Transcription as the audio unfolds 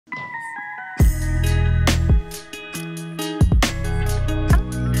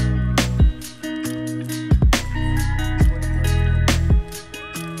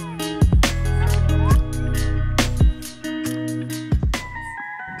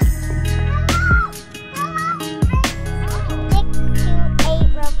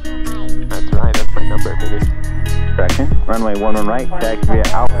runway 11 right, taxi via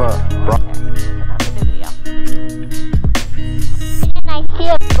Alpha Bravo. And I see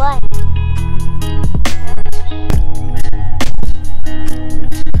a butt.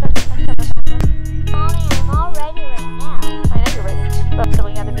 Mommy, I'm all ready right now. I know you're ready, but so we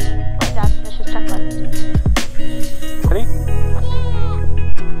gotta be like that. Finish his checklist. Ready?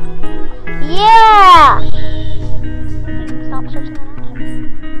 Yeah! Stop searching that out.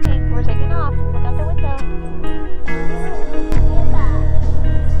 Okay, we're taking off. Look out the window.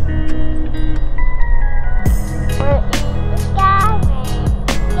 We're in the sky, man.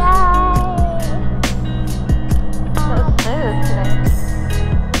 Sky. So smooth today.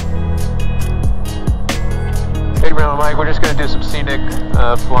 Hey Grandma Mike, we're just going to do some scenic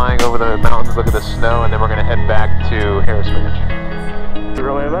flying over the mountains, look at the snow, and then we're going to head back to Harris Ranch.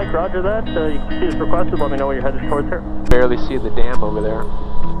 Runway back, roger that. You can see this requested, let me know when you're headed towards her. Barely see the dam over there.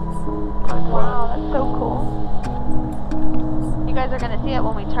 Wow, that's so cool. You guys are gonna see it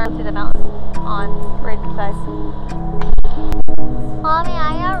when we turn to the mountain on Braden's side. Mommy,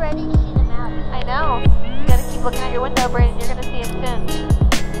 I already see the mountain. I know. You gotta keep looking out your window, Braden. You're gonna see it soon.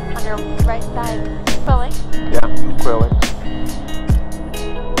 On your right side. Quilling. Yeah, quilling.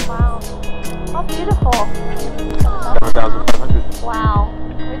 Wow. How beautiful. 7,500. Wow.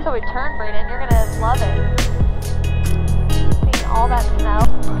 Wait till we turn, Braden. You're gonna love it. Seeing all that snow.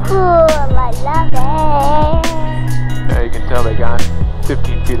 Cool, I love it. Yeah, you can tell they got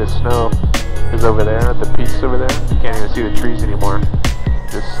 15 feet of snow is over there at the peaks over there. You can't even see the trees anymore.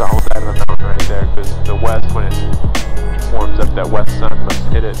 Just solid side of the mountain right there, because the west, when it warms up, that west sun must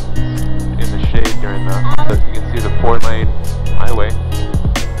hit it in the shade during the, you can see the 4-lane highway.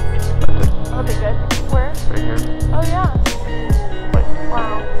 That'll be good. Where? Right here. Oh yeah.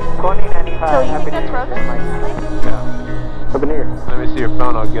 Wow. 2095. So you think that's Rose's? Yeah. Up in here. Let me see your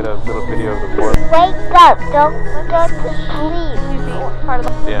phone, I'll get a little video of the board. Wake up, don't go to sleep. You see part of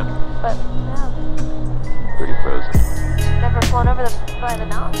the Yeah, but yeah. pretty frozen. Never flown over by the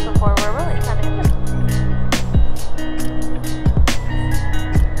mountains before. We're really kind of into it.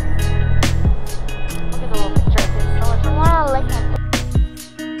 Look at the little picture of this color. I want to look at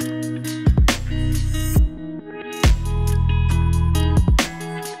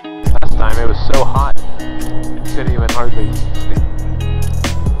Last time it was so hot, couldn't even hardly stand.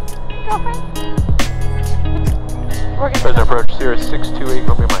 Girlfriend? We're gonna Fresno approach, Cirrus 628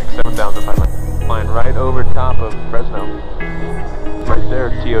 Romeo Mike, 7,500. Flying right over top of Fresno. Right there,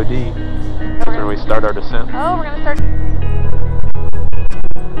 TOD. That's where we start our descent. Oh, we're gonna start.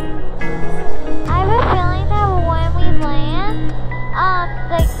 I have a feeling that when we land,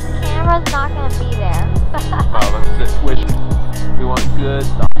 the camera's not going to be there. Wow, let's wish we want good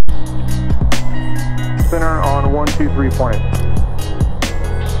thoughts. Center on 123 point.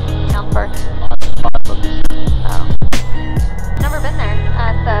 Number. Bottom of descent. Oh. Never been there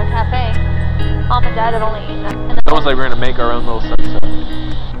at the cafe. Mom and Dad have only eaten it. It's almost like we're going to make our own little sunset.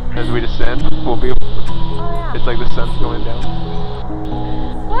 As we descend, we'll be, Oh yeah. it's like the sun's going down.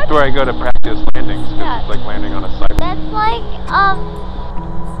 What? That's where I go to practice landings, because Yeah. it's like landing on a sidewalk. That's like,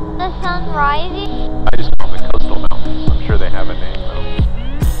 the sun rising. I just call them the coastal mountains. I'm sure they have a name though.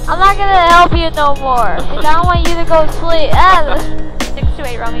 I'm not going to help you no more, because I don't want you to go sleep.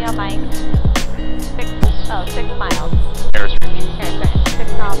 628 Romeo Mike. 6 miles. Harris Ranch. Harris Ranch.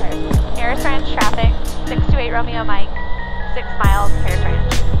 6 miles Harris. Harris Ranch traffic. 628 Romeo Mike. 6 miles Harris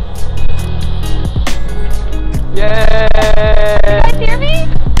Ranch. Yay! You guys hear me?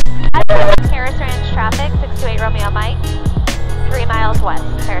 Harris Ranch traffic. 628 Romeo Mike. 3 miles west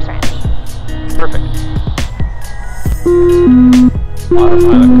Harris Ranch. Perfect.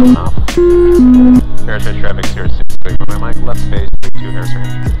 Autopilot coming off. Harris Ranch traffic, Cirrus 628 Romeo Mike. Left base, 32 Harris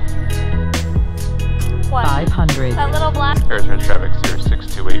Ranch. What? 500. That little black. Harris Ranch traffic, Cirrus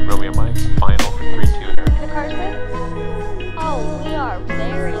 628 Romeo Mike. Final for 32 Harris. The car's good? Oh, we are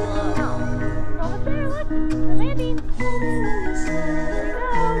very low. Almost there, look. We're landing. Here we go.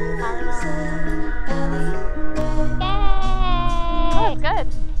 Oh, Yay! it's good.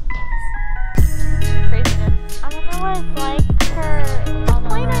 Craziness. I don't know what it's like for There's a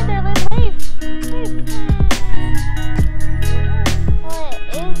plane right there, Liz. Wave. Wave. Well,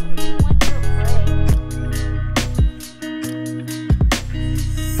 it is winter break.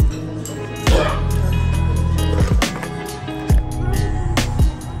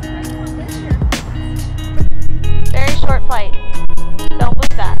 Very short flight. Don't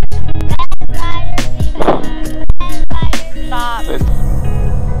lose that. Stop.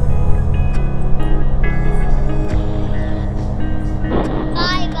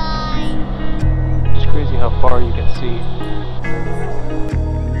 Bye bye. It's crazy how far you can see.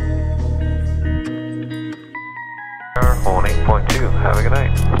 Air horn.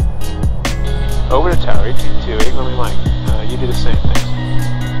 over to tower 1828, let me Mike. You do the same, thanks.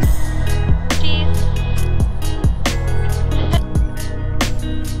 Cheese.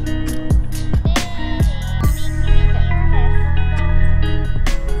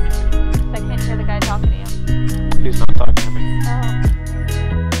 I can't hear the guy talking to you. He's not talking to me.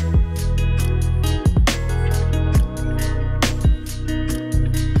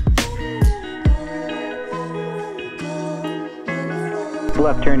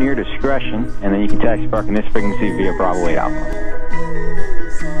 Left turn your discretion, and then you can taxi park in this frequency via Bravo 8 Alpha.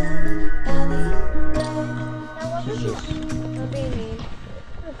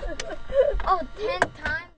 Oh, 10 times?